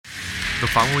The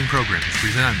following program is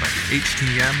presented by the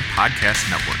HTM Podcast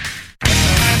Network.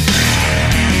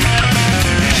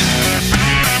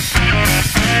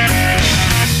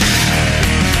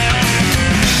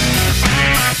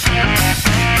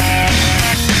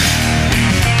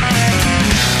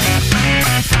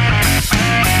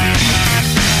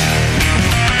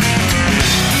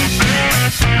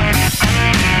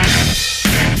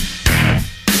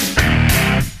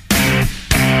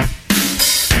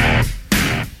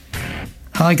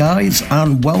 Hi guys,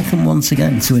 and welcome once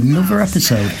again to another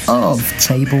episode of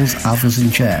Tables, Athers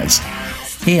and Chairs,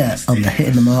 here on the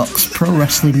Hitting the Marks Pro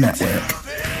Wrestling Network,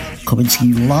 coming to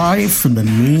you live from the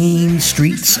mean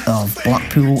streets of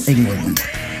Blackpool, England.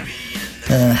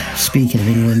 Speaking of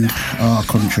England, our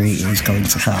country is going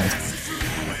to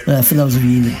hell. For those of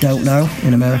you that don't know,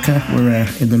 in America, we're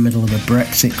in the middle of a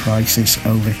Brexit crisis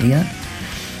over here.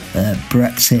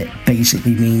 Brexit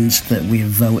basically means that we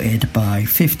have voted by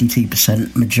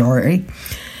 52% majority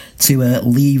to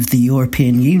leave the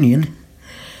European Union.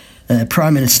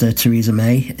 Prime Minister Theresa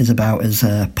May is about as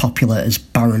popular as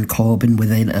Baron Corbyn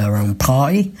within her own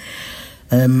party.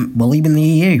 We're leaving the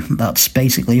EU. That's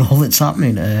basically all that's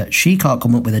happening. She can't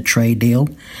come up with a trade deal.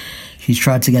 She's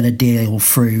tried to get a deal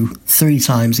through 3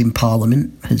 times in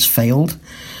Parliament, has failed.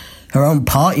 Her own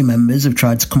party members have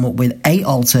tried to come up with 8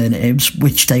 alternatives,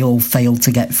 which they all failed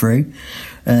to get through.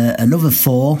 Another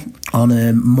 4 on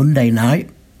a Monday night,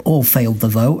 all failed the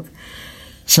vote.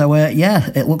 So,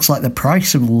 it looks like the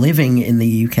price of living in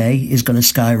the UK is going to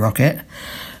skyrocket.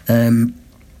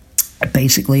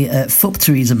 Basically, fuck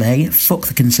Theresa May, fuck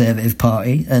the Conservative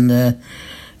Party, and,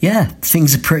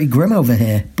 things are pretty grim over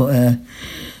here. But,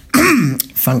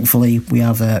 thankfully, we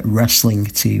have wrestling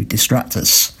to distract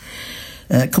us.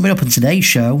 Coming up on today's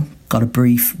show, got a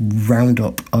brief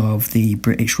roundup of the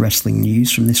British wrestling news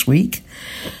from this week,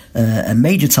 a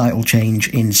major title change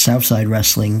in Southside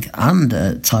Wrestling and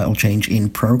a title change in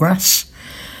Progress,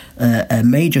 a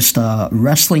major star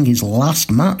wrestling his last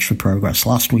match for Progress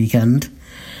last weekend,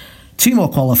 2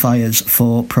 more qualifiers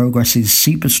for Progress's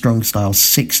Super Strong Style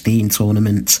 16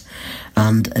 tournament,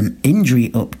 and an injury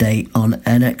update on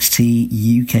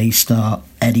NXT UK star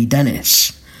Eddie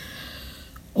Dennis.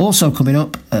 Also coming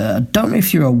up, I don't know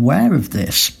if you're aware of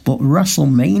this, but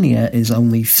WrestleMania is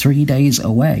only 3 days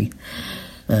away.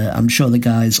 I'm sure the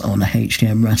guys on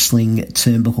HTM Wrestling,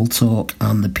 Turnbuckle Talk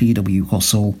and the PW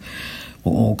Hustle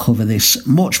will all cover this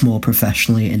much more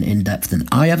professionally and in-depth than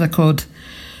I ever could.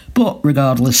 But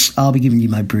regardless, I'll be giving you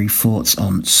my brief thoughts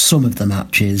on some of the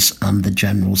matches and the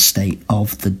general state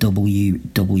of the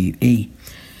WWE.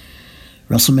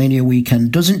 WrestleMania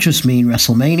weekend doesn't just mean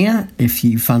WrestleMania. If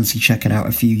you fancy checking out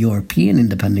a few European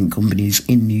independent companies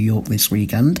in New York this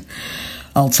weekend,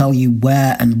 I'll tell you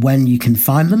where and when you can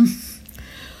find them.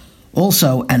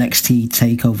 Also, NXT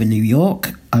TakeOver New York.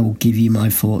 I will give you my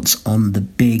thoughts on the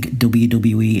big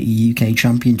WWE UK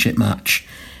Championship match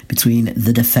between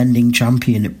the defending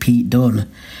champion Pete Dunne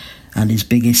and his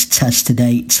biggest test to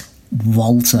date,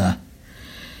 Walter.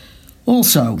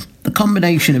 Also, the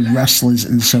combination of wrestlers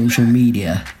and social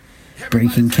media,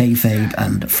 breaking kayfabe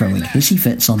and throwing hissy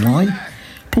fits online.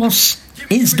 Plus,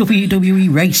 is WWE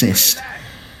racist?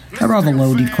 A rather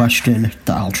loaded question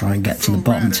that I'll try and get to the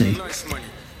bottom to.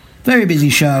 Very busy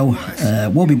show.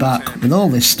 We'll be back with all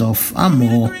this stuff and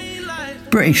more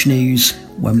British news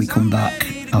when we come back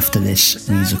after this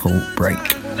musical break.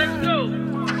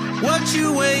 What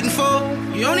you waiting for?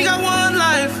 You only got one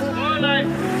life.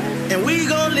 And we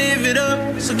gon' live it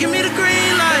up, so give me the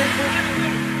green light,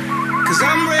 'cause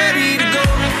I'm ready to go.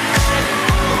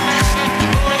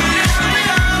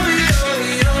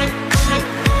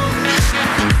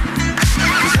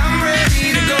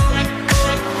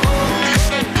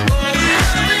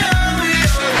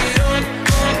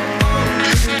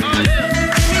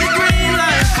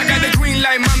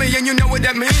 And you know what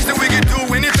that means, that we can do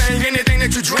anything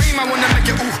that you dream. I wanna make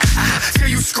you till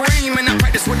you scream, and I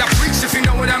practice what I preach, if you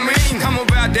know what I mean. I'm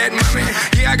about that, mommy.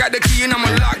 Yeah, I got the key and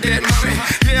I'ma lock that, mommy.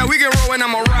 Yeah, we can roll and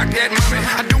I'ma rock that, mommy.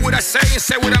 I do what I say and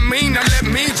say what I mean. Now let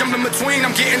me jump in between.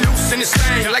 I'm getting loose in this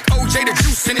thing, like OJ the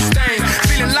juice in this thing.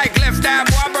 Feeling like left eye,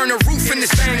 boy, I burn the roof in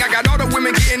this thing. I got all the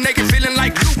women getting naked, feeling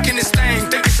like Luke in this thing.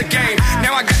 Think it's a game.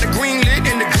 Now I got the green lit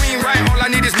and the green right. All I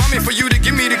need is mommy for you to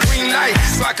give me the green light,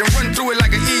 so I can run through it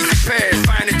like an easy pass.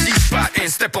 Find a G-spot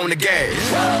and step on the gas.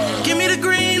 Give me the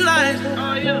green light,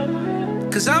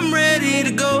 'cause I'm ready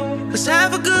to go. Let's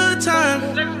have a good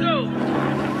time. Let's go.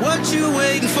 What you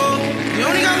waiting for? You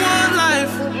only got one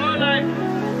life.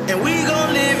 And we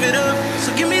gon' live it up.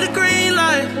 So give me the green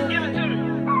light,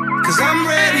 'cause I'm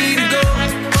ready to go.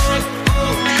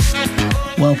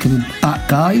 welcome back,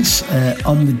 guys.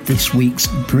 On with this week's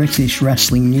British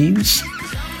wrestling news.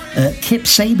 Kip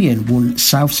Sabian won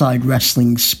Southside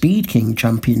Wrestling's Speed King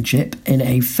Championship in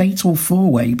a fatal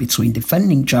four-way between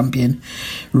defending champion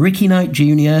Ricky Knight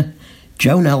Jr.,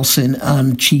 Joe Nelson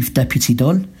and Chief Deputy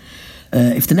Dunn.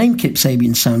 If the name Kip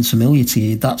Sabian sounds familiar to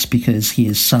you, that's because he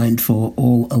is signed for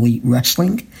All Elite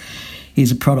Wrestling.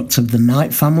 He's a product of the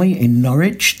Knight family in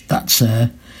Norwich. That's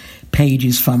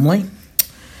Paige's family.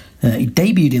 He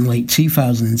debuted in late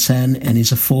 2010 and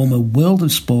is a former World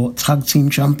of Sport Tag Team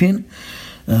Champion.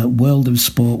 World of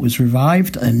Sport was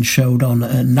revived and showed on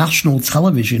national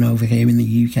television over here in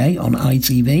the UK on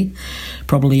ITV,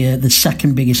 probably the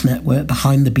second biggest network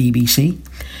behind the BBC.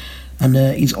 And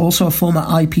he's also a former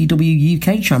IPW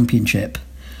UK Championship.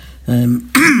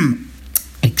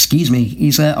 Excuse me.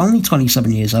 He's only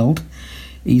 27 years old.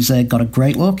 He's got a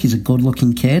great look. He's a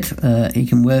good-looking kid. He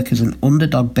can work as an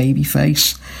underdog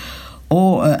babyface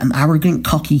or an arrogant,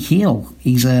 cocky heel.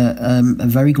 He's a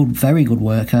very good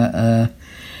worker.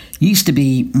 Used to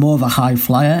be more of a high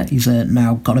flyer. He's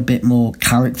now got a bit more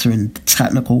character and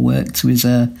technical work to his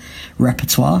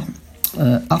repertoire.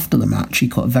 After the match, he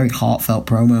cut a very heartfelt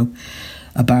promo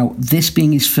about this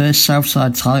being his first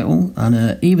Southside title,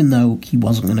 and even though he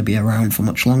wasn't going to be around for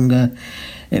much longer,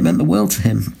 it meant the world to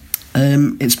him.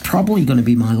 It's probably going to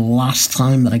be my last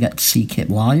time that I get to see Kip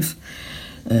live.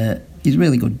 He's a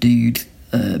really good dude.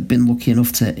 Been lucky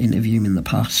enough to interview him in the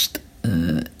past.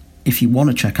 If you want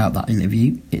to check out that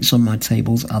interview, it's on my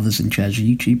Tables, Others and Chairs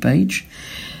YouTube page,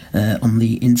 on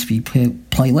the interview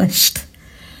playlist.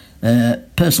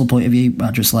 Personal point of view,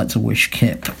 I'd just like to wish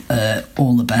Kip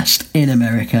all the best in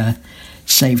America.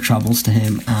 Safe travels to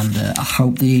him, and I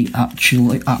hope that he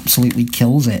actually absolutely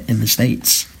kills it in the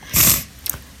States.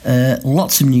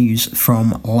 Lots of news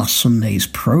from last Sunday's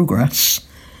Progress.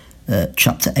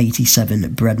 Chapter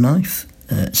 87 Bread Knife,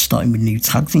 starting with new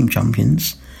tag team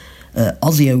champions.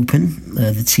 Aussie Open,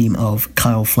 the team of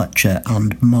Kyle Fletcher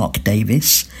and Mark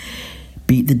Davis,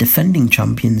 beat the defending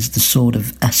champions, the Sword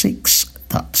of Essex,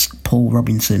 that's Paul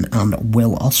Robinson and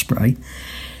Will Ospreay,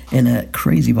 in a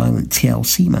crazy violent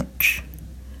TLC match.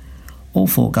 All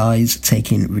four guys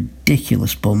taking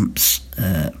ridiculous bumps.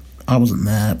 I wasn't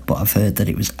there, but I've heard that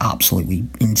it was absolutely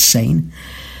insane.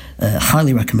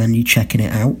 Highly recommend you checking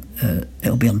it out.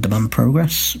 It'll be on Demand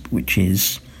Progress, which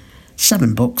is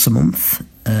 $7 a month.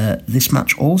 This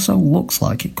match also looks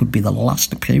like it could be the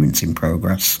last appearance in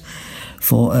Progress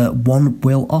for one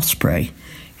Will Ospreay,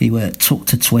 who took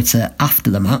to Twitter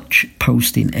after the match,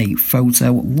 posting a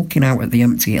photo looking out at the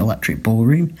empty Electric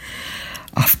Ballroom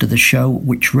after the show,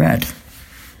 which read,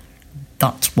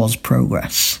 "That was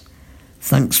Progress.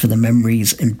 Thanks for the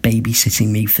memories and babysitting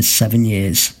me for 7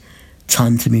 years.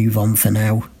 Time to move on for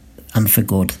now, and for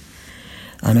good.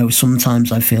 I know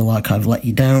sometimes I feel like I've let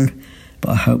you down,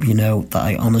 but I hope you know that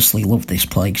I honestly love this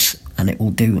place, and I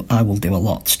will do a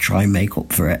lot to try and make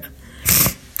up for it."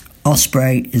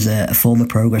 Ospreay is a former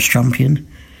Progress champion.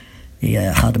 He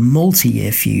had a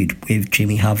multi-year feud with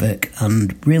Jimmy Havoc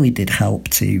and really did help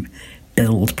to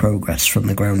build Progress from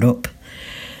the ground up.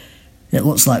 It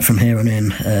looks like from here on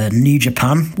in, New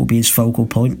Japan will be his focal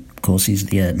point. Of course, he's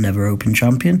the Never Open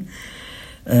champion.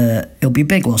 It'll be a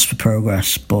big loss for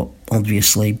Progress, but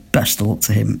obviously best of luck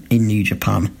to him in New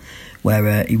Japan,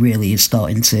 where he really is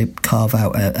starting to carve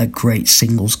out a great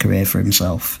singles career for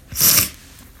himself.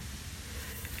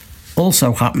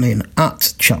 Also happening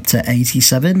at Chapter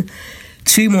 87,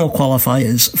 2 more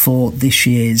qualifiers for this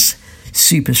year's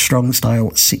Super Strong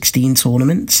Style 16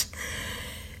 tournament.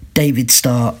 David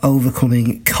Starr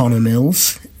overcoming Connor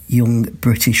Mills, young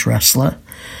British wrestler,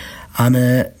 and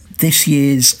this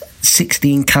year's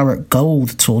 16 Karat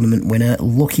Gold tournament winner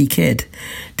Lucky Kid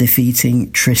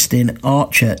defeating Tristan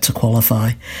Archer to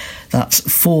qualify. That's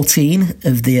 14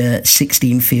 of the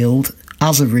 16 field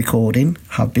as of recording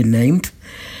have been named.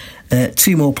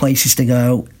 2 more places to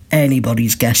go.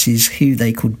 Anybody's guesses who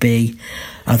they could be.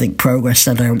 I think Progress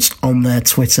announced on their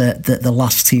Twitter that the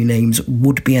last 2 names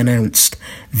would be announced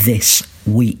this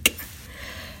week.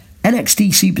 NXT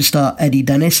superstar Eddie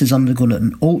Dennis has undergone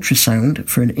an ultrasound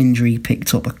for an injury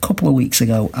picked up a couple of weeks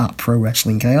ago at Pro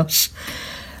Wrestling Chaos.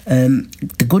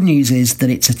 The good news is that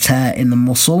it's a tear in the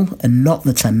muscle and not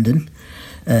the tendon.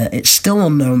 It's still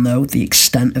unknown, though, the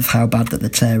extent of how bad that the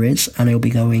tear is, and he'll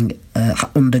be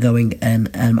undergoing an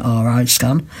MRI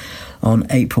scan on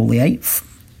April the 8th.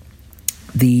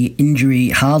 The injury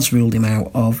has ruled him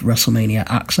out of WrestleMania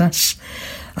access,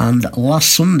 and last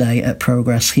Sunday at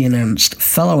Progress he announced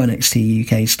fellow NXT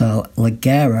UK star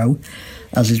Ligero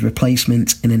as his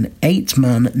replacement in an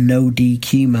 8-man no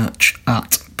DQ match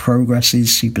at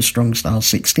Progress's Super Strong Style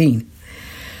 16.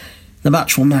 The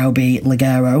match will now be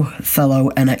Ligero,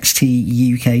 fellow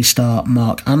NXT UK star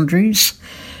Mark Andrews,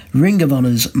 Ring of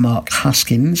Honor's Mark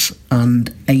Haskins,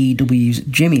 and AEW's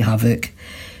Jimmy Havoc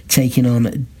taking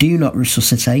on Do Not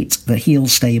Resuscitate, the heel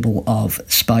stable of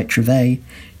Spike Trivet,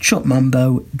 Chuck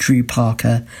Mambo, Drew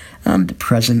Parker, and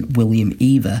present William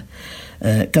Eva.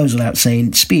 Goes without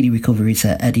saying, speedy recovery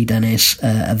to Eddie Dennis,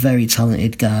 a very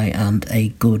talented guy and a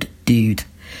good dude.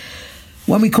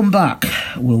 When we come back,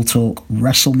 we'll talk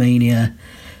WrestleMania,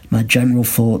 my general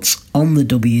thoughts on the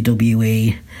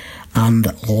WWE,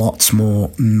 and lots more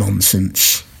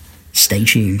nonsense. Stay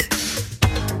tuned.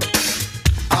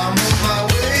 I'm on my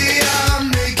way, I'm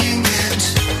making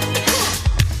it.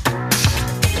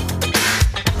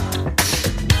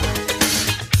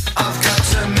 I've got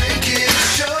to make it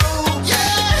show,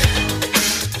 yeah.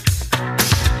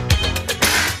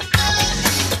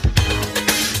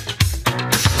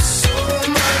 So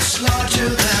much larger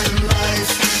than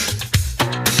life.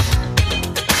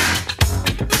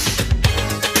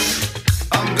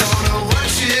 I'm gonna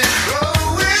watch it growing.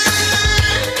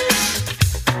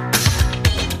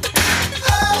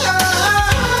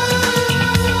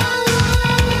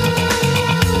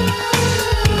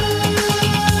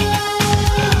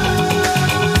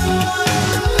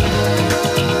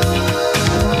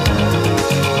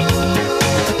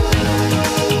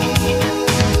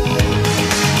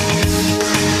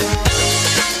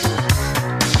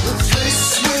 The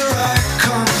place where I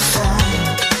come from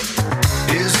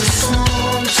is a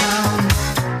small town.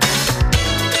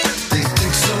 They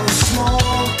think so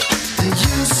small, they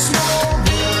use small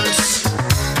words.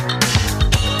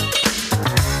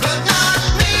 But not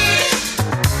me,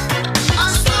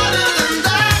 I'm smarter than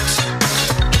that.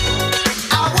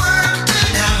 I worked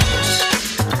it out.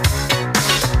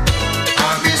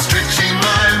 I've been stretching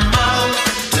my mouth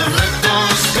to let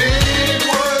those big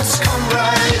words come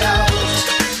right out.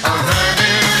 I've had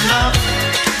enough,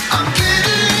 I'm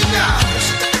getting out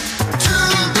to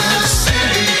the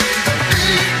city, the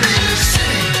big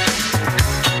city.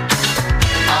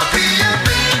 I'll be a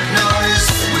big noise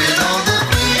with all the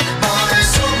big boys,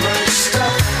 so much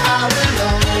stuff out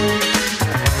alone.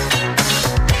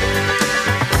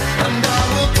 And I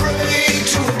will pray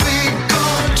to a big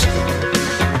God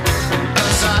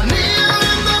as I kneel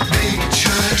in the big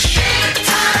church.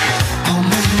 I'm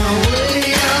on my way,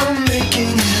 I'm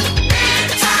making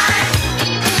it.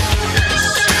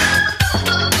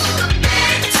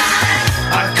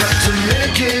 I got to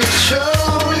make it show,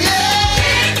 yeah.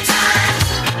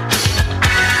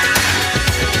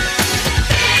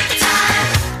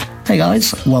 Hey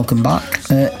guys, welcome back.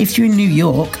 If you're in New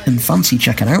York and fancy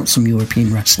checking out some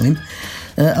European wrestling,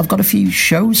 I've got a few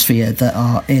shows for you that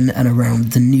are in and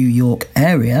around the New York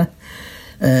area.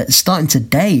 Starting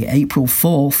today, April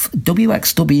 4th,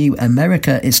 WXW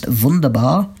America ist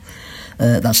Wunderbar.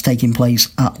 That's taking place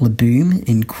at La Boom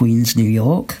in Queens, New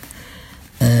York.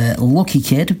 Lucky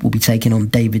Kid will be taking on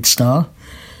David Starr.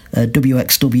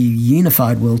 WXW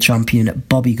Unified World Champion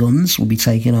Bobby Guns will be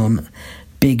taking on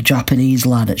big Japanese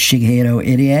lad Shigehiro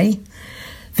Irie.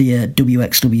 The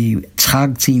WXW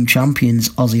Tag Team Champions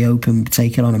Aussie Open will be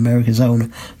taking on America's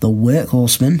own The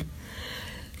Workhorsemen.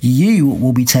 You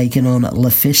will be taking on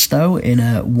Lufisto in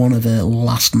one of her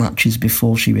last matches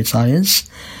before she retires.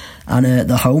 And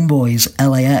the Homeboys,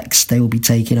 LAX, they will be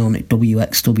taking on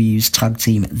WXW's tag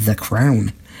team, The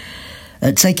Crown.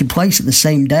 Taking place at the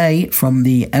same day from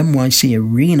the NYC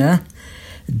Arena,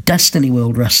 Destiny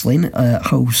World Wrestling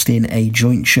hosting a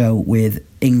joint show with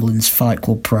England's Fight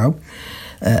Club Pro.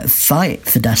 Fight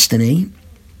for Destiny,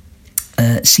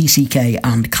 CCK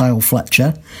and Kyle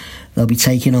Fletcher. They'll be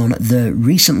taking on the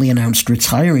recently announced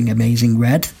retiring Amazing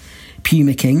Red,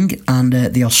 Puma King, and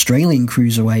the Australian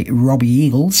cruiserweight Robbie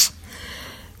Eagles.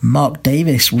 Mark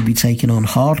Davis will be taking on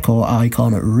hardcore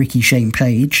icon Ricky Shane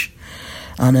Page.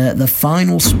 And the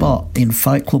final spot in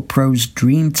Fight Club Pro's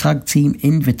Dream Tag Team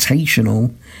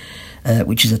Invitational,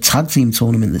 which is a tag team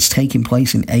tournament that's taking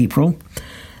place in April.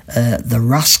 The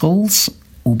Rascals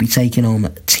will be taking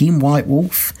on Team White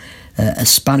Wolf, a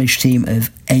Spanish team of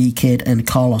A-Kid and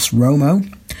Carlos Romo,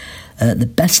 the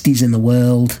Besties in the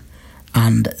World,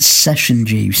 and Session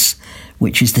Juice,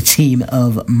 which is the team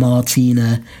of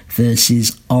Martina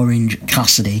versus Orange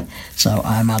Cassidy. So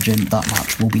I imagine that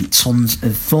match will be tons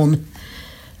of fun.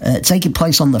 Taking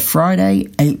place on the Friday,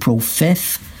 April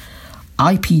 5th,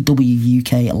 IPW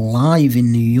UK live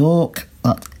in New York,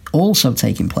 also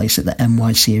taking place at the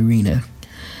NYC Arena.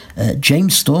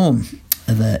 James Storm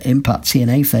of Impact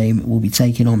TNA fame will be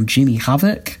taking on Jimmy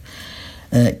Havoc.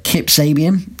 Kip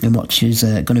Sabian, in what is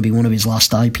going to be one of his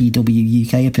last IPW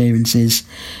UK appearances,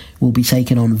 will be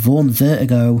taking on Vaughn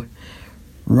Vertigo.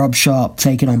 Rob Sharp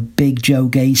taking on Big Joe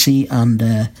Gacy,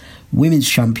 and women's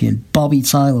champion Bobby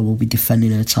Tyler will be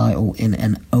defending her title in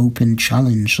an open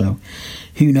challenge. So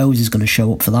who knows who's going to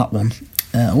show up for that one.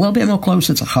 A little bit more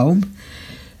closer to home,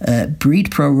 Breed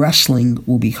Pro Wrestling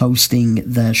will be hosting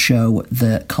their show,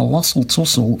 The Colossal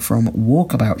Tussle, from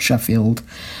Walkabout Sheffield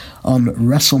on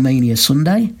WrestleMania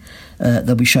Sunday.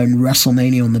 They'll be showing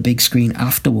WrestleMania on the big screen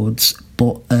afterwards.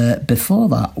 But before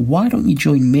that, why don't you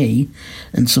join me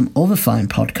and some other fine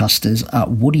podcasters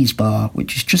at Woody's Bar,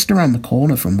 which is just around the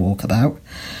corner from Walkabout.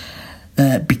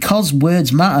 Because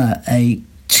Words Matter, a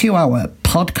 2-hour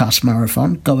podcast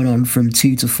marathon going on from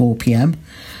 2 to 4 p.m.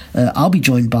 I'll be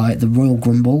joined by the Royal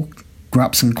Grumble,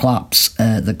 Graps and Claps,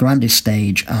 the Grandest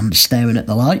Stage, and Staring at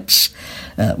the Lights.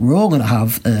 We're all going to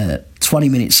have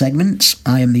 20-minute segments.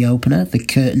 I am the opener, the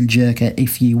curtain jerker,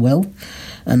 if you will.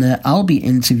 And I'll be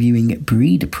interviewing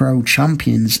Breed Pro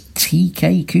champions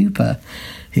TK Cooper,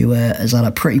 who has had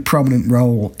a pretty prominent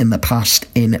role in the past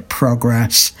in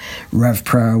Progress, Rev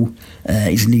Pro.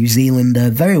 He's a New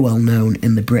Zealander, very well known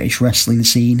in the British wrestling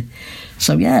scene.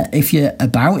 So yeah, if you're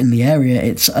about in the area,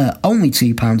 it's only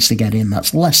 £2 to get in.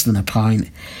 That's less than a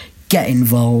pint. Get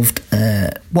involved,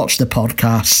 watch the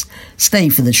podcast, stay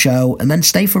for the show, and then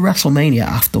stay for WrestleMania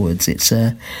afterwards. It's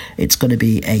going to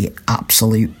be a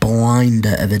absolute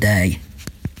blinder of a day.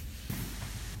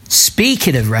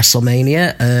 Speaking of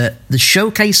WrestleMania, the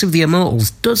Showcase of the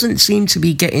Immortals doesn't seem to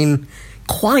be getting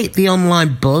quite the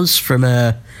online buzz from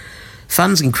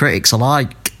fans and critics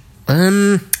alike.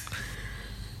 If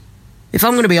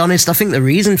I'm going to be honest, I think the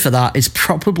reason for that is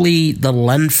probably the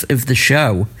length of the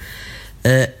show.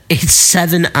 It's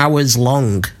 7 hours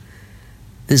long.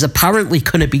 There's apparently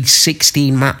going to be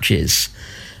 16 matches.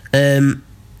 To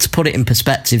put it in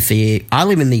perspective for you, I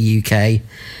live in the UK.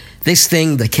 This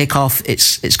thing, the kickoff,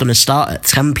 it's going to start at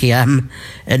 10 p.m.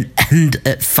 and end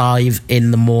at 5 in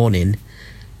the morning.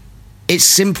 It's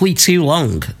simply too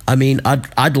long. I mean,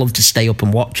 I'd love to stay up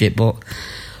and watch it, but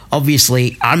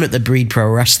obviously I'm at the Breed Pro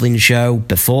Wrestling show.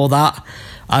 Before that,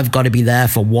 I've got to be there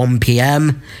for 1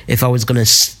 p.m. If I was going to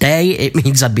stay, it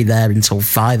means I'd be there until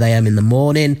 5 a.m. in the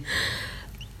morning.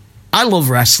 I love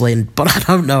wrestling, but I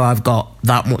don't know I've got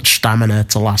that much stamina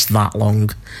to last that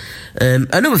long.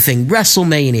 Another thing,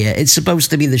 WrestleMania, it's supposed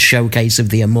to be the showcase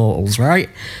of the Immortals, right?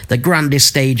 The grandest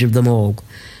stage of them all.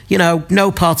 You know,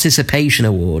 no participation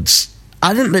awards.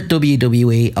 I think that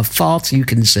WWE are far too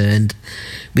concerned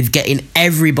with getting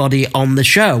everybody on the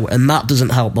show, and that doesn't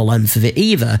help the length of it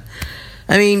either.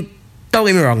 I mean, don't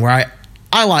get me wrong, right?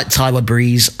 I like Tyler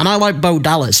Breeze, and I like Bo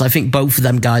Dallas. I think both of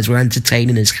them guys were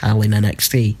entertaining as hell in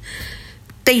NXT.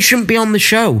 They shouldn't be on the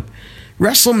show.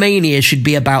 WrestleMania should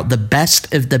be about the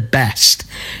best of the best.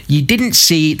 You didn't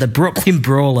see the Brooklyn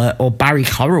Brawler or Barry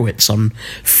Horowitz on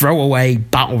throwaway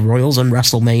battle royals on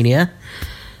WrestleMania.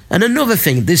 And another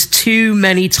thing, there's too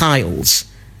many titles.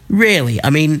 Really, I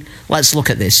mean, let's look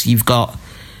at this. You've got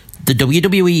the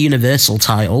WWE Universal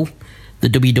title, the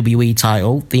WWE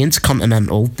title, the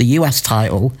Intercontinental, the US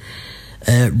title,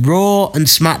 Raw and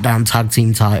SmackDown tag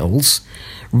team titles,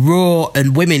 Raw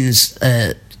and women's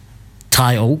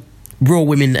title, Raw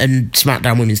women and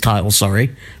SmackDown women's title,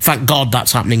 sorry. Thank God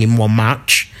that's happening in one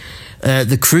match.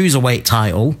 The Cruiserweight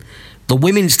title, the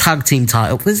women's tag team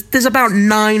title. There's about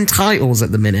 9 titles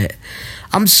at the minute.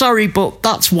 I'm sorry, but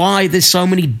that's why there's so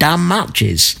many damn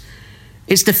matches.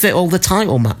 It's to fit all the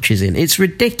title matches in. It's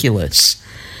ridiculous.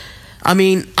 I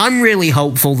mean, I'm really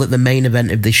hopeful that the main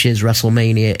event of this year's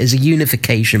WrestleMania is a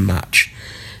unification match.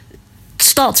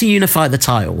 Start to unify the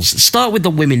titles. Start with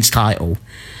the women's title,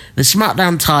 the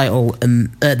SmackDown title,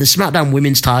 and the SmackDown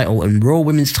women's title and Raw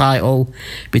women's title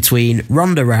between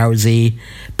Ronda Rousey,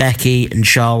 Becky, and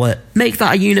Charlotte. Make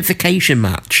that a unification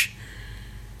match.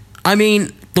 I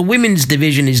mean, the women's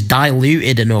division is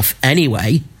diluted enough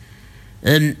anyway,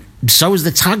 and so is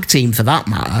the tag team for that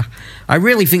matter. I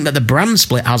really think that the brand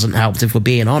split hasn't helped, if we're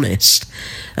being honest.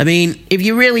 I mean, if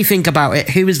you really think about it,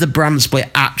 who has the brand split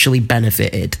actually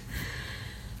benefited?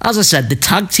 As I said, the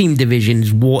tag team division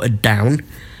is watered down.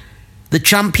 The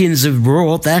champions of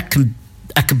Raw, they're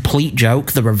a complete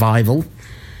joke, the Revival.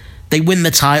 They win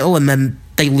the title and then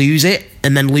they lose it,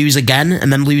 and then lose again,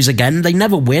 and then lose again. They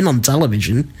never win on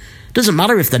television. Doesn't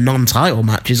matter if they're non-title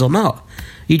matches or not.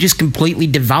 You're just completely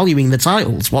devaluing the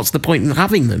titles. What's the point in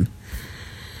having them?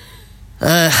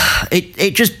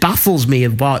 It just baffles me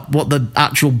of what the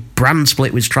actual brand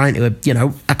split was trying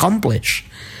to, accomplish.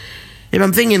 If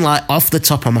I'm thinking, off the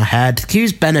top of my head,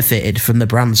 who's benefited from the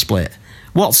brand split?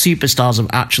 What superstars have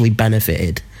actually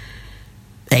benefited?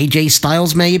 AJ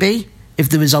Styles, maybe? If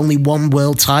there was only one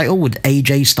world title, would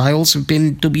AJ Styles have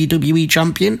been WWE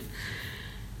champion?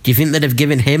 Do you think they'd have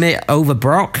given him it over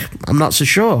Brock? I'm not so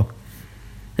sure.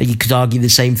 You could argue the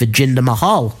same for Jinder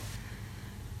Mahal.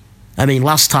 I mean,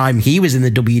 last time he was in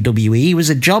the WWE, he was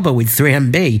a jobber with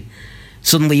 3MB.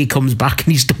 Suddenly he comes back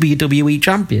and he's WWE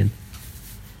champion.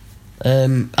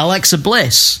 Alexa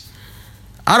Bliss.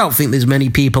 I don't think there's many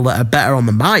people that are better on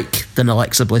the mic than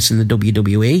Alexa Bliss in the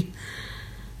WWE.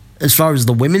 As far as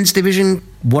the women's division,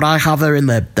 would I have her in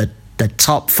the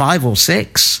top 5 or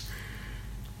 6?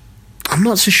 I'm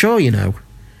not so sure, you know.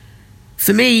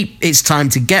 For me, it's time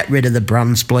to get rid of the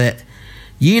brand split,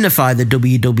 unify the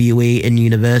WWE and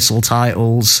Universal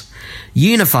titles,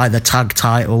 unify the tag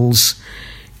titles.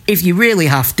 If you really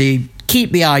have to,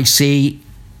 keep the IC,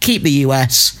 keep the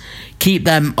US, keep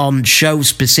them on show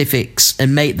specifics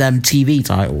and make them TV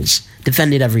titles,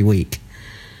 defended every week.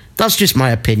 That's just my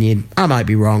opinion. I might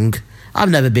be wrong. I've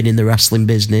never been in the wrestling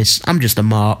business. I'm just a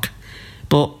mark.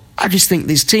 But I just think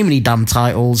there's too many damn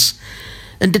titles.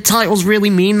 And do titles really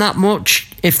mean that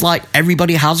much if, like,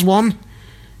 everybody has one?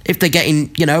 If they're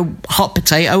getting, you know, hot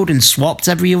potatoed and swapped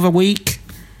every other week?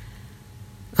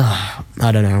 I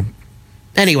don't know.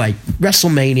 Anyway,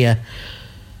 WrestleMania.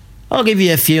 I'll give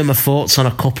you a few of my thoughts on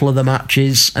a couple of the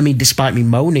matches. I mean, despite me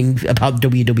moaning about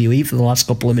WWE for the last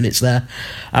couple of minutes there,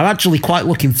 I'm actually quite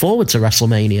looking forward to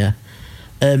WrestleMania.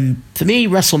 For me,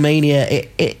 WrestleMania,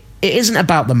 it isn't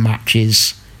about the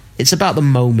matches. It's about the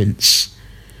moments.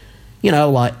 You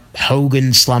know, like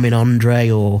Hogan slamming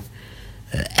Andre, or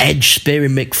Edge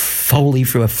spearing Mick Foley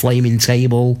through a flaming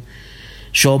table.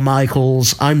 Shawn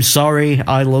Michaels, I'm sorry,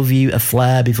 I love you, a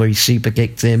flare before he super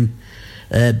kicked him.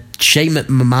 Shane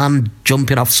McMahon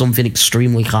jumping off something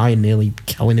extremely high and nearly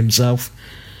killing himself.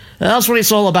 That's what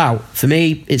it's all about. For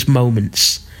me, it's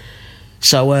moments.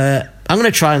 So I'm going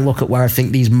to try and look at where I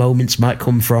think these moments might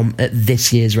come from at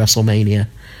this year's WrestleMania.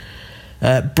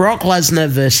 Brock Lesnar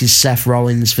versus Seth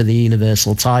Rollins for the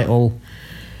Universal title.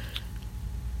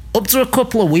 Up to a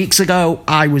couple of weeks ago,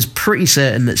 I was pretty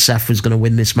certain that Seth was going to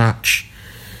win this match.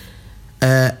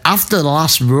 After the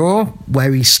last Raw,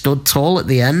 where he stood tall at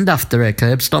the end after a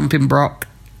curb stomping Brock,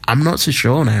 I'm not so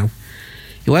sure now.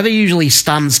 Whoever usually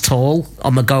stands tall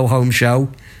on the go-home show,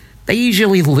 they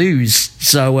usually lose.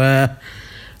 So,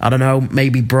 I don't know,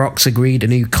 maybe Brock's agreed a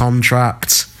new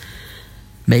contract.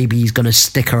 Maybe he's going to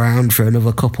stick around for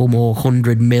another couple more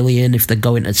 $100 million if they're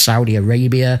going to Saudi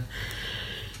Arabia.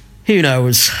 Who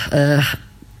knows?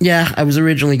 Yeah, I was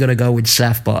originally going to go with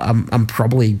Seth, but I'm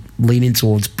probably leaning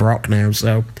towards Brock now,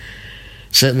 so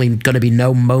certainly going to be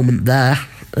no moment there.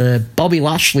 Bobby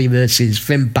Lashley versus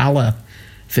Finn Balor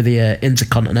for the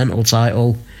Intercontinental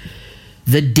title.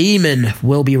 The Demon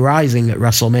will be rising at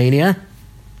WrestleMania.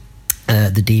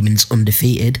 The Demon's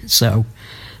undefeated, so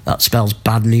that spells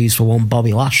bad news for one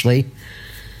Bobby Lashley.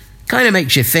 Kind of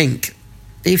makes you think,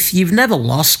 if you've never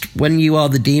lost when you are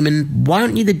the Demon, why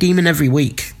aren't you the Demon every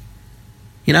week?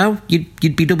 You know, you'd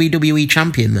be WWE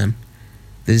champion then.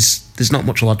 There's not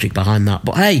much logic behind that.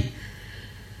 But hey,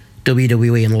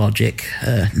 WWE and logic,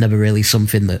 never really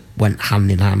something that went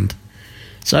hand in hand.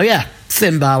 So yeah,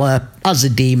 Finn Balor as the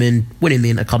Demon, winning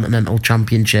the Intercontinental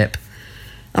Championship.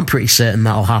 I'm pretty certain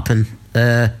that'll happen.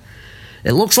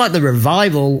 It looks like the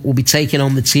Revival will be taking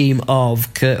on the team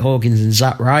of Kurt Hawkins and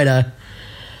Zack Ryder.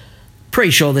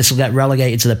 Pretty sure this will get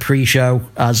relegated to the pre-show,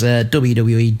 as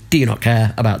WWE do not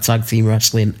care about tag team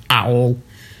wrestling at all.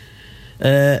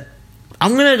 I'm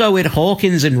going to go with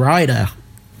Hawkins and Ryder.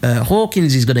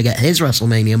 Hawkins is going to get his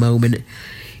WrestleMania moment.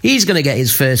 He's going to get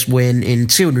his first win in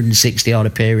 260-odd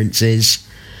appearances.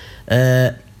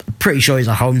 Pretty sure he's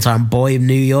a hometown boy of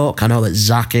New York. I know that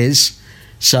Zack is.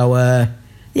 So,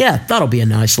 yeah, that'll be a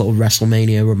nice little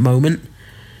WrestleMania moment.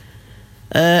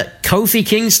 Kofi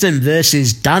Kingston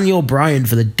versus Daniel Bryan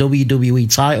for the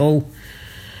WWE title.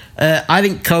 I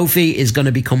think Kofi is going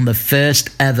to become the first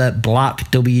ever black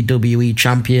WWE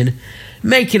champion,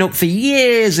 making up for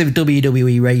years of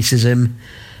WWE racism.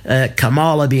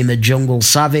 Kamala being the Jungle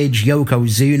Savage,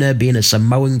 Yokozuna being a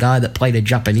Samoan guy that played a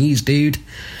Japanese dude.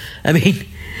 I mean,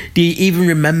 do you even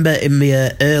remember in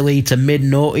the early to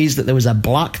mid-noughties that there was a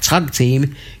black tag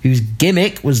team whose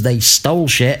gimmick was they stole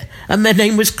shit and their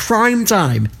name was Crime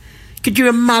Time? Could you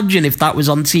imagine if that was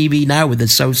on TV now with the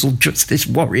social justice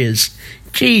warriors?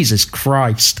 Jesus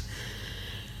Christ.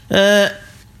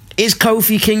 Is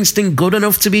Kofi Kingston good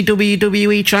enough to be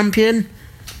WWE champion?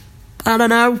 I don't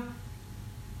know.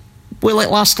 Will it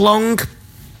last long?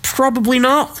 Probably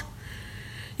not.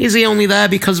 Is he only there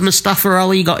because Mustafa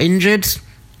Ali got injured?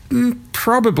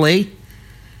 Probably.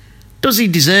 Does he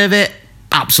deserve it?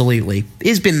 Absolutely.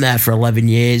 He's been there for 11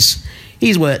 years.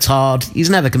 He's worked hard. He's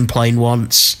never complained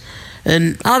once.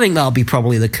 And I think that'll be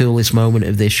probably the coolest moment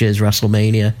of this year's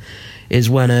WrestleMania. is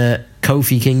when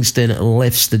Kofi Kingston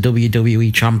lifts the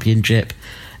WWE Championship.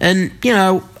 And, you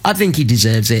know, I think he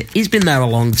deserves it. He's been there a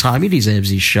long time. He deserves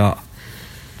his shot.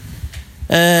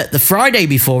 The Friday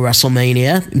before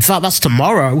WrestleMania, in fact, that's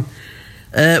tomorrow,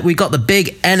 we got the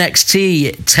big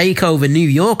NXT TakeOver New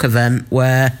York event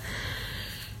where,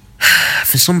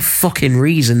 for some fucking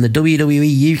reason, the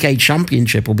WWE UK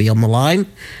Championship will be on the line.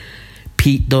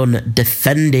 Pete Dunne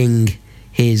defending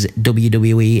his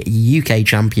WWE UK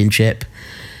Championship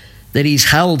that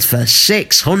he's held for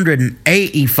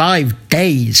 685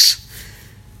 days.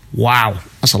 Wow,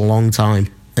 that's a long time.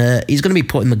 He's going to be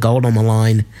putting the gold on the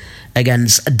line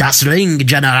against Das Ring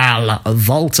General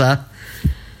Walter.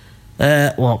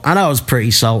 Well, I know I was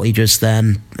pretty salty just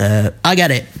then. I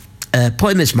get it.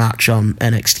 Putting this match on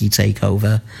NXT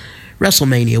TakeOver,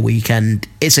 WrestleMania weekend,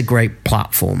 it's a great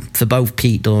platform for both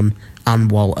Pete Dunne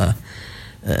and Walter.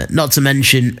 Not to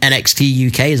mention NXT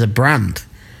UK as a brand.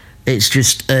 It's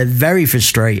just very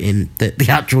frustrating that the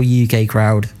actual UK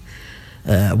crowd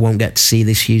won't get to see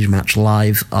this huge match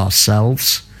live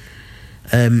ourselves.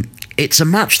 It's a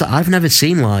match that I've never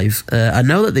seen live. I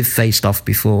know that they've faced off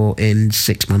before in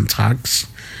 6-man tags.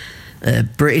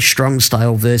 British Strong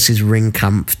Style versus Ring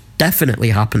Camp definitely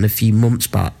happened a few months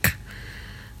back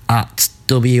at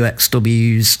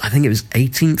WXW's, I think it was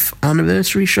 18th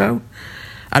anniversary show.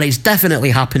 And it's definitely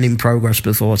happened in Progress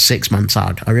before 6-man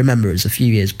tag. I remember it was a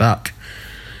few years back.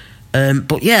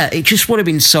 But yeah, it just would have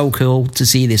been so cool to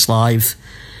see this live.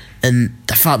 And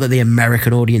the fact that the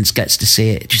American audience gets to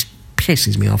see it just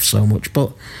pisses me off so much.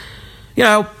 But, you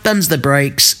know, them's the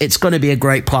breaks. It's going to be a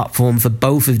great platform for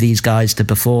both of these guys to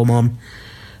perform on.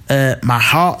 My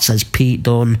heart says Pete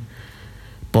Dunne.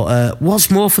 But what's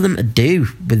more for them to do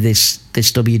with this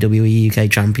WWE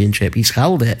UK Championship? He's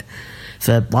held it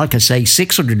for, like I say,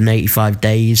 685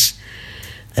 days.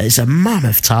 It's a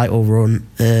mammoth title run.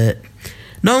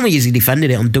 Not only has he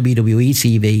defended it on WWE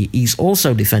TV, he's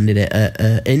also defended it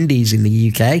at Indies in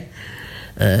the UK.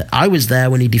 I was there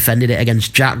when he defended it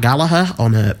against Jack Gallagher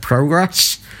on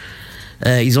Progress.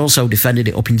 He's also defended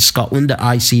it up in Scotland at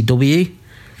ICW.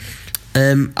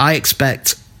 I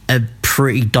expect a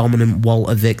pretty dominant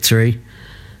Walter victory.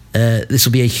 This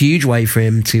will be a huge way for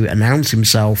him to announce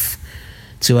himself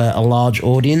to a large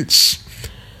audience.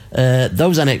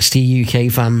 Those NXT UK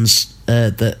fans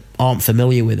that aren't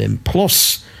familiar with him,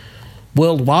 plus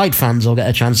worldwide fans, will get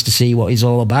a chance to see what he's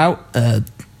all about.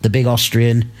 The big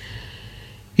Austrian,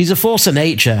 he's a force of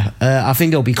nature. I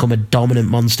think he'll become a dominant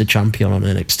monster champion on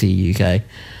NXT UK.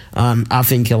 I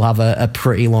think he'll have a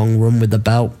pretty long run with the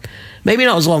belt. Maybe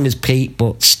not as long as Pete,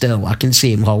 but still, I can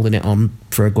see him holding it on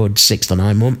for a good 6 to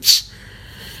 9 months.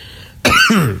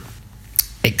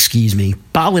 Excuse me,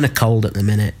 battling a cold at the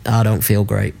minute. I don't feel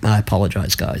great. I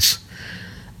apologise, guys.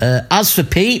 As for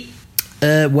Pete,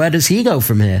 where does he go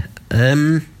from here?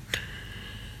 From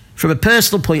a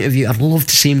personal point of view, I'd love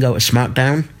to see him go to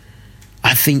SmackDown.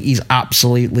 I think he's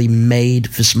absolutely made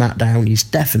for SmackDown. He's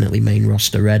definitely main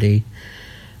roster ready.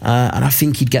 And I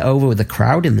think he'd get over with the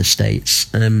crowd in the States.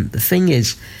 The thing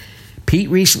is, Pete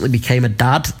recently became a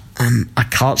dad, and I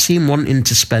can't see him wanting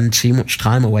to spend too much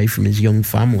time away from his young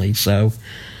family. So,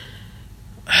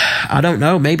 I don't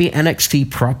know. Maybe NXT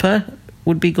proper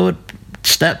would be a good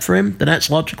step for him, the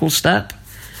next logical step.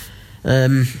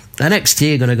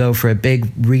 NXT are going to go for a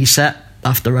big reset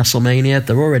after WrestleMania.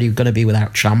 They're already going to be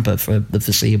without Ciampa for the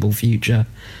foreseeable future.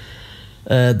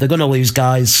 They're going to lose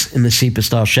guys in the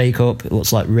Superstar shake-up. It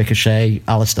looks like Ricochet,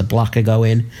 Aleister Black are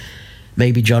going.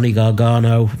 Maybe Johnny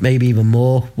Gargano, maybe even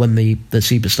more when the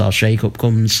Superstar shake-up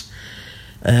comes.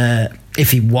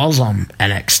 If he was on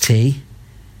NXT,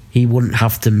 he wouldn't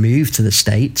have to move to the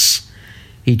States.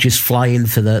 He'd just fly in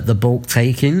for the bulk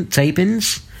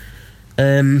tapings.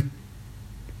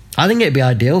 I think it'd be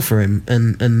ideal for him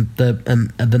and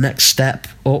the next step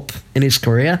up in his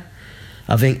career.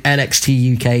 I think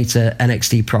NXT UK to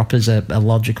NXT proper is a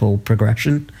logical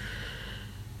progression.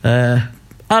 I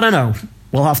don't know.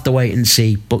 We'll have to wait and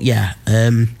see. But yeah,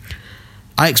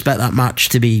 I expect that match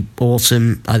to be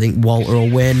awesome. I think Walter will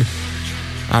win.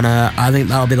 And I think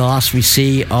that'll be the last we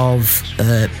see of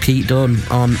Pete Dunne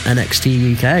on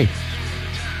NXT UK.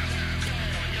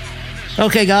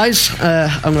 Okay, guys,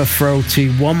 I'm going to throw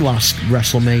to one last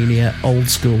WrestleMania old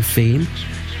school theme.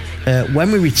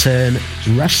 When we return,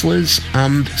 wrestlers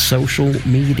and social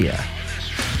media.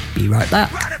 Be right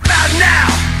back. Right about now,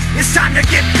 it's time to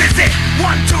get busy.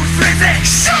 1, 2, 3,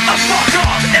 shut the fuck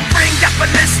up and bring that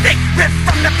ballistic. Rip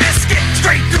from the biscuit,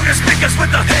 straight through the speakers with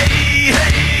the hey,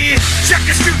 hey. Check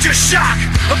this future shock,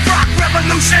 a rock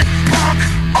revolution, punk.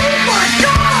 Oh my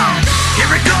god,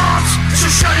 here it comes, so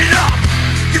shut it up.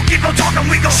 You keep on talking,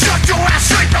 we gon' shut your ass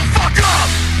straight the fuck up.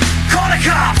 Call the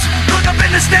cops, look up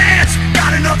in the stands.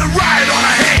 Got another riot on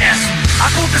our hands. I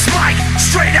pulled this mic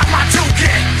straight out my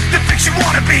toolkit. The fiction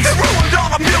wannabes, they ruined all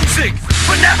the music.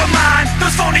 But never mind,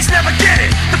 those phonies never get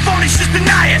it. The phonies just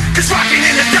deny it, cause rocking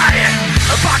in the diet.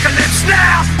 Apocalypse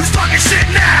now, who's talking shit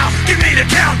now? Give me the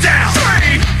countdown.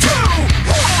 3, 2,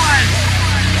 1.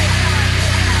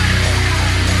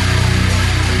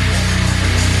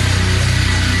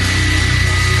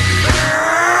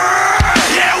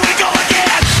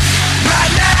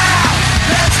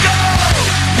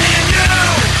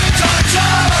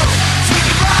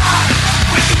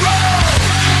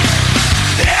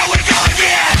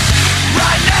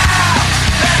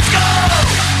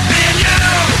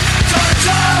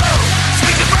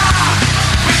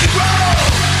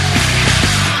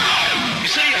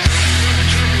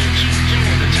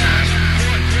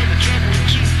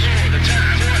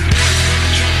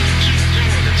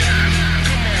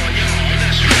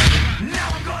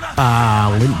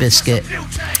 Limp Bizkit.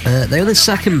 They were the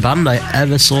second band I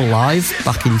ever saw live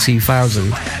back in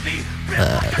 2000.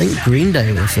 I think Green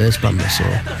Day were the first band I saw.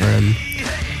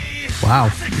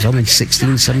 Wow, I was only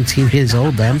 16, 17 years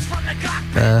old then.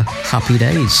 Happy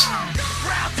days.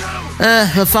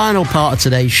 The final part of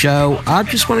today's show, I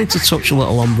just wanted to touch a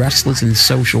little on wrestlers in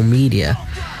social media.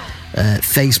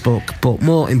 Facebook, but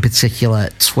more in particular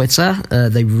Twitter.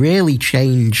 They really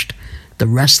changed the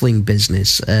wrestling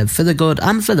business for the good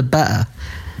and for the better.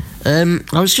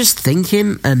 I was just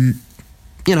thinking, and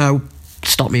you know,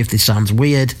 stop me if this sounds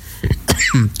weird.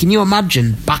 Can you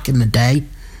imagine back in the day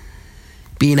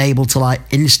being able to like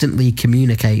instantly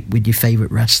communicate with your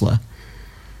favourite wrestler?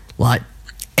 Like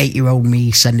 8-year-old me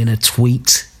sending a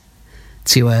tweet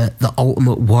to the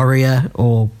Ultimate Warrior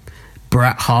or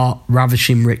Bret Hart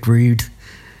ravishing Rick Rude.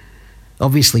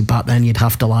 Obviously back then you'd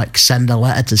have to like send a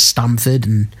letter to Stamford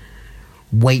and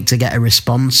wait to get a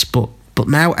response, but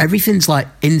now everything's like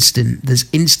instant. There's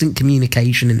instant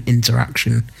communication and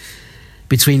interaction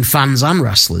between fans and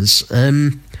wrestlers.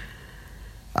 I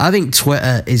think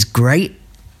Twitter is great.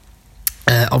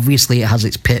 Obviously it has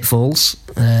its pitfalls.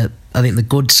 I think the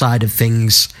good side of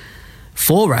things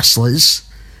for wrestlers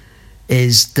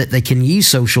is that they can use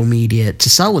social media to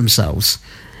sell themselves.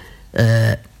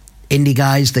 Indie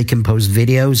guys, they can post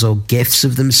videos or GIFs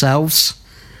of themselves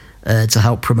to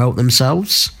help promote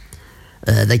themselves.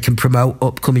 They can promote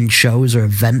upcoming shows or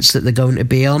events that they're going to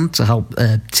be on to help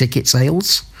ticket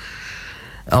sales.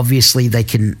 Obviously, they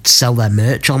can sell their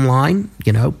merch online,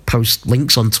 you know, post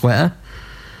links on Twitter.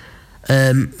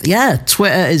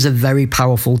 Twitter is a very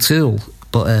powerful tool,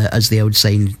 but as the old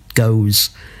saying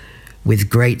goes, with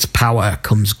great power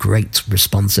comes great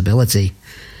responsibility.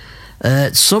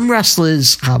 Some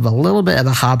wrestlers have a little bit of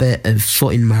a habit of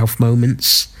foot-in-mouth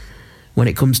moments when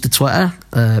it comes to Twitter,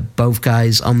 both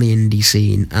guys on the indie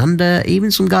scene and even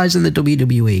some guys in the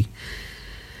WWE.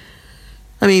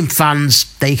 I mean,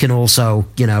 fans, they can also,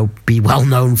 you know, be well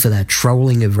known for their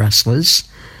trolling of wrestlers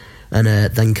and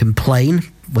then complain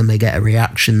when they get a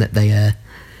reaction that they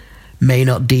may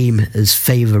not deem as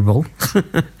favourable.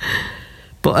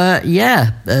 But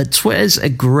Twitter's a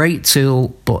great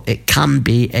tool, but it can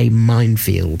be a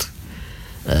minefield.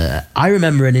 I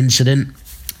remember an incident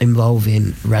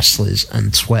involving wrestlers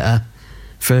and Twitter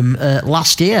from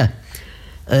last year.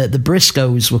 The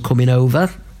Briscoes were coming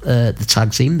over, the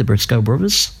tag team, the Briscoe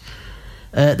brothers.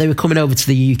 They were coming over to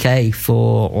the UK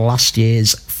for last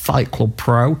year's Fight Club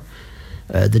Pro,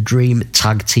 the Dream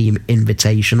Tag Team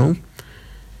Invitational,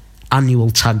 annual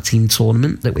tag team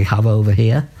tournament that we have over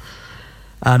here.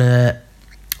 And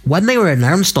when they were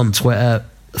announced on Twitter,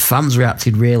 fans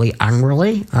reacted really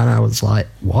angrily, and I was like,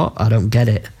 what? I don't get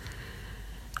it.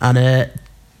 And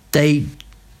they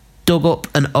dug up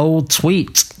an old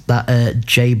tweet that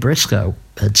Jay Briscoe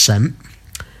had sent.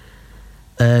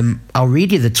 I'll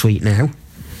read you the tweet now.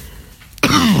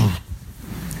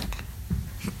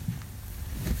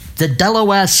 The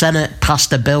Delaware Senate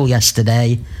passed a bill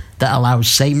yesterday that allows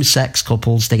same-sex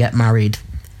couples to get married.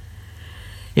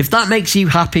 If that makes you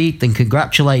happy, then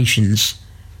congratulations.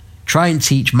 Try and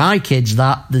teach my kids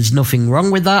that there's nothing wrong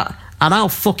with that, and I'll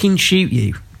fucking shoot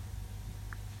you.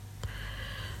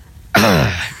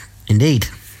 Indeed.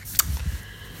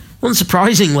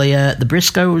 Unsurprisingly, the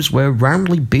Briscoes were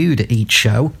roundly booed at each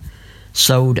show,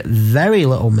 sold very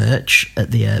little merch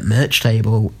at the merch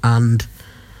table, and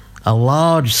a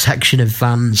large section of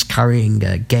fans carrying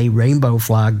gay rainbow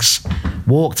flags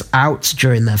walked out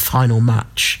during their final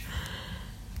match.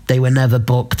 They were never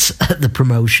booked at the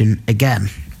promotion again.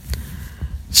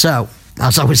 So,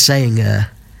 as I was saying,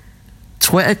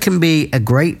 Twitter can be a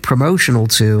great promotional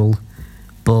tool,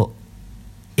 but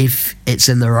if it's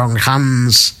in the wrong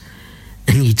hands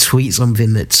and you tweet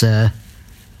something that's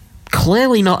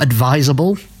clearly not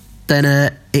advisable,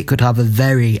 then it could have a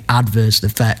very adverse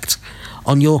effect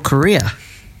on your career.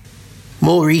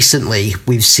 More recently,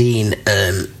 we've seen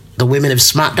the women of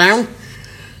SmackDown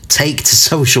take to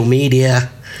social media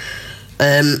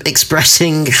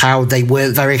expressing how they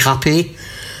weren't very happy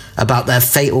about their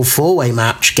fatal four-way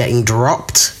match getting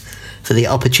dropped for the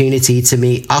opportunity to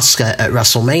meet Asuka at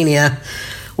WrestleMania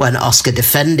when Asuka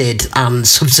defended and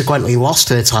subsequently lost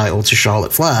her title to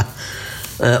Charlotte Flair.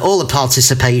 All the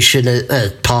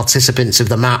participants of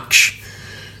the match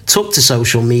took to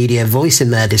social media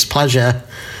voicing their displeasure,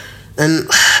 and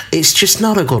it's just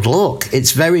not a good look.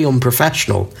 It's very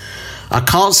unprofessional. I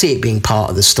can't see it being part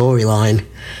of the storyline,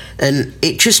 and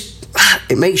it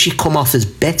makes you come off as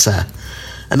bitter.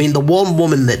 I mean, the one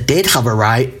woman that did have a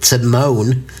right to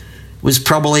moan was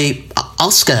probably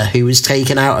Asuka, who was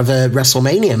taken out of a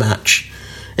WrestleMania match,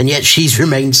 and yet she's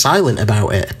remained silent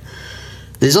about it.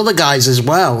 There's other guys as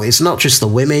well. It's not just the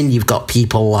women. You've got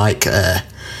people like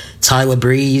Tyler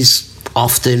Breeze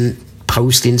often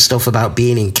posting stuff about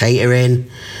being in catering,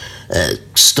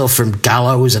 stuff from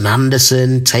Gallows and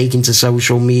Anderson taking to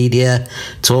social media,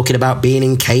 talking about being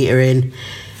in catering.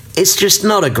 It's just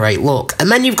not a great look.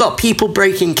 And then you've got people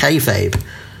breaking kayfabe.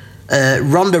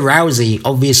 Ronda Rousey,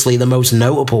 obviously the most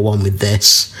notable one with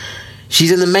this.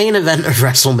 She's in the main event of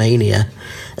WrestleMania,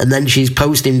 and then she's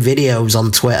posting videos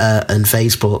on Twitter and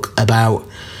Facebook about,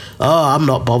 oh, I'm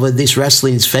not bothered, this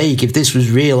wrestling's fake. If this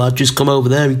was real, I'd just come over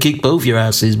there and kick both your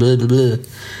asses, blah, blah, blah.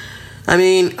 I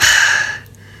mean,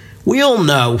 we all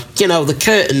know, the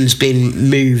curtain's been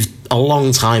moved a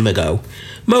long time ago.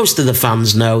 Most of the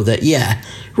fans know that, yeah,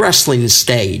 wrestling's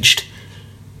staged.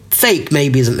 Fake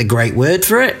maybe isn't the great word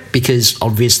for it, because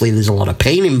obviously there's a lot of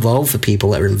pain involved for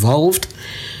people that are involved.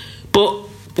 But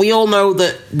we all know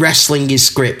that wrestling is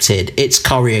scripted, it's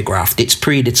choreographed, it's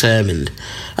predetermined.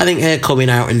 I think her coming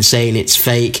out and saying it's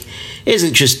fake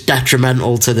isn't just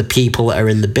detrimental to the people that are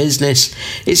in the business,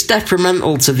 it's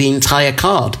detrimental to the entire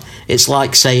card. It's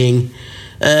like saying,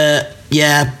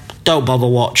 yeah, don't bother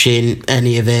watching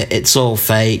any of it, it's all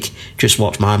fake, just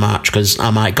watch my match because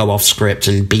I might go off script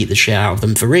and beat the shit out of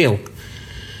them for real.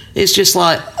 It's just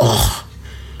like, oh,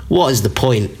 what is the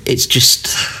point? It's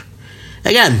just,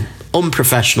 again,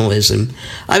 unprofessionalism.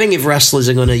 I think if wrestlers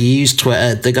are going to use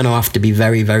Twitter, they're going to have to be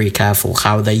very, very careful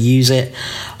how they use it.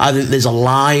 I think there's a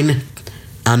line,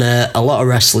 and a lot of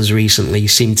wrestlers recently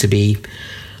seem to be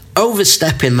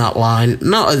overstepping that line,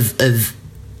 not of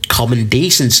common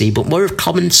decency, but more of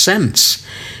common sense.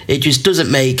 It just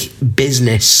doesn't make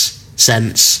business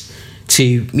sense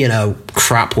to,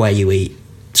 crap where you eat,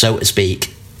 so to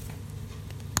speak.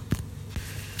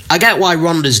 I get why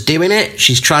Ronda's doing it.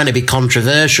 She's trying to be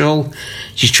controversial.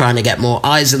 She's trying to get more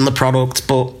eyes on the product,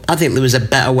 but I think there was a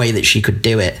better way that she could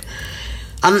do it.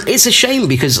 And it's a shame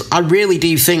because I really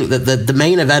do think that the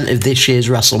main event of this year's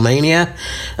WrestleMania,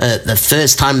 the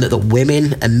first time that the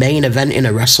women are main eventing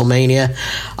a WrestleMania,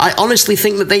 I honestly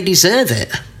think that they deserve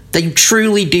it. They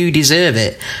truly do deserve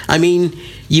it. I mean,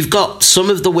 you've got some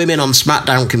of the women on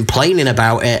SmackDown complaining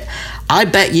about it. I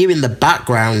bet you in the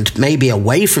background, maybe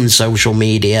away from social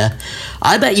media,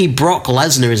 I bet you Brock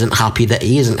Lesnar isn't happy that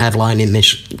he isn't headlining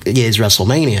this year's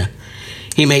WrestleMania.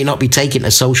 He may not be taking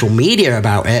to social media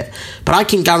about it, but I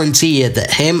can guarantee you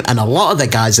that him and a lot of the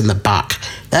guys in the back,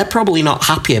 they're probably not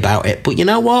happy about it. But you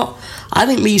know what? I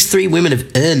think these three women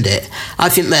have earned it. I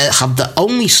think they have the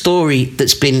only story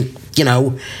that's been,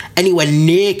 anywhere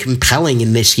near compelling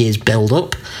in this year's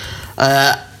build-up.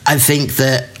 I think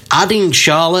that adding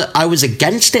Charlotte, I was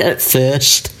against it at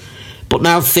first, but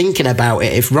now thinking about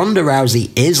it, if Ronda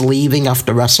Rousey is leaving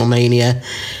after WrestleMania,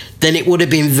 then it would have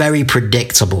been very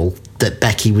predictable that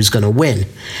Becky was going to win.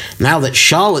 Now that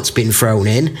Charlotte's been thrown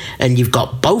in and you've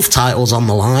got both titles on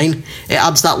the line, it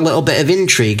adds that little bit of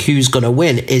intrigue. Who's going to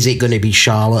win? Is it going to be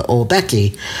Charlotte or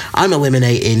Becky? I'm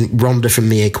eliminating Ronda from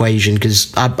the equation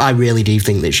because I really do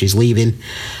think that she's leaving.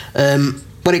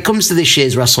 When it comes to this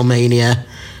year's WrestleMania,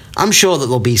 I'm sure that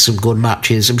there'll be some good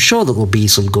matches. I'm sure that there'll be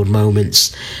some good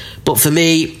moments. But for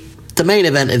me, the main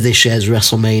event of this year's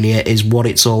WrestleMania is what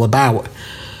it's all about.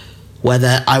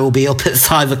 Whether I will be up at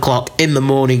 5 o'clock in the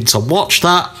morning to watch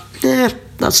that,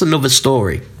 that's another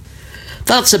story.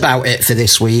 That's about it for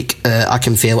this week. I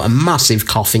can feel a massive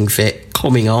coughing fit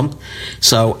coming on,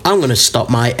 so I'm going to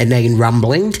stop my inane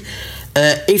rambling.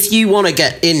 If you want to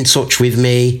get in touch with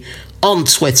me, on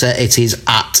Twitter it is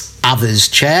at Others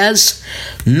Chairs,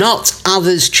 not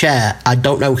Others Chair. I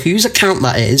don't know whose account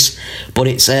that is, but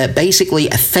it's basically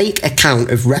a fake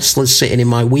account of wrestlers sitting in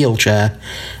my wheelchair.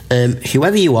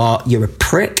 Whoever you are, you're a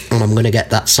prick, and I'm going to get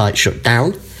that site shut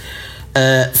down.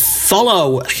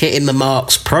 Follow Hitting the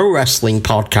Marks Pro Wrestling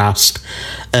Podcast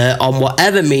on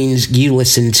whatever means you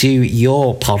listen to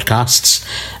your podcasts.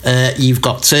 You've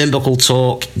got Turnbuckle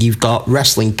Talk, you've got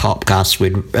Wrestling Podcast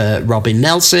with Robin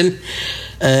Nelson,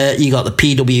 you got the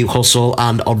PW Hustle,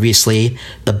 and obviously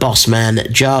the boss man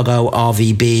Jargo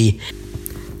RVB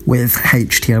with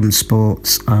HTM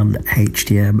Sports and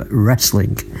HTM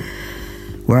Wrestling.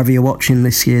 Wherever you're watching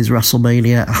this year's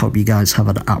WrestleMania, I hope you guys have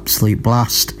an absolute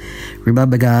blast.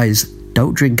 Remember, guys,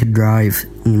 don't drink and drive.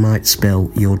 You might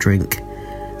spill your drink.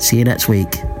 See you next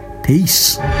week.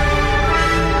 Peace.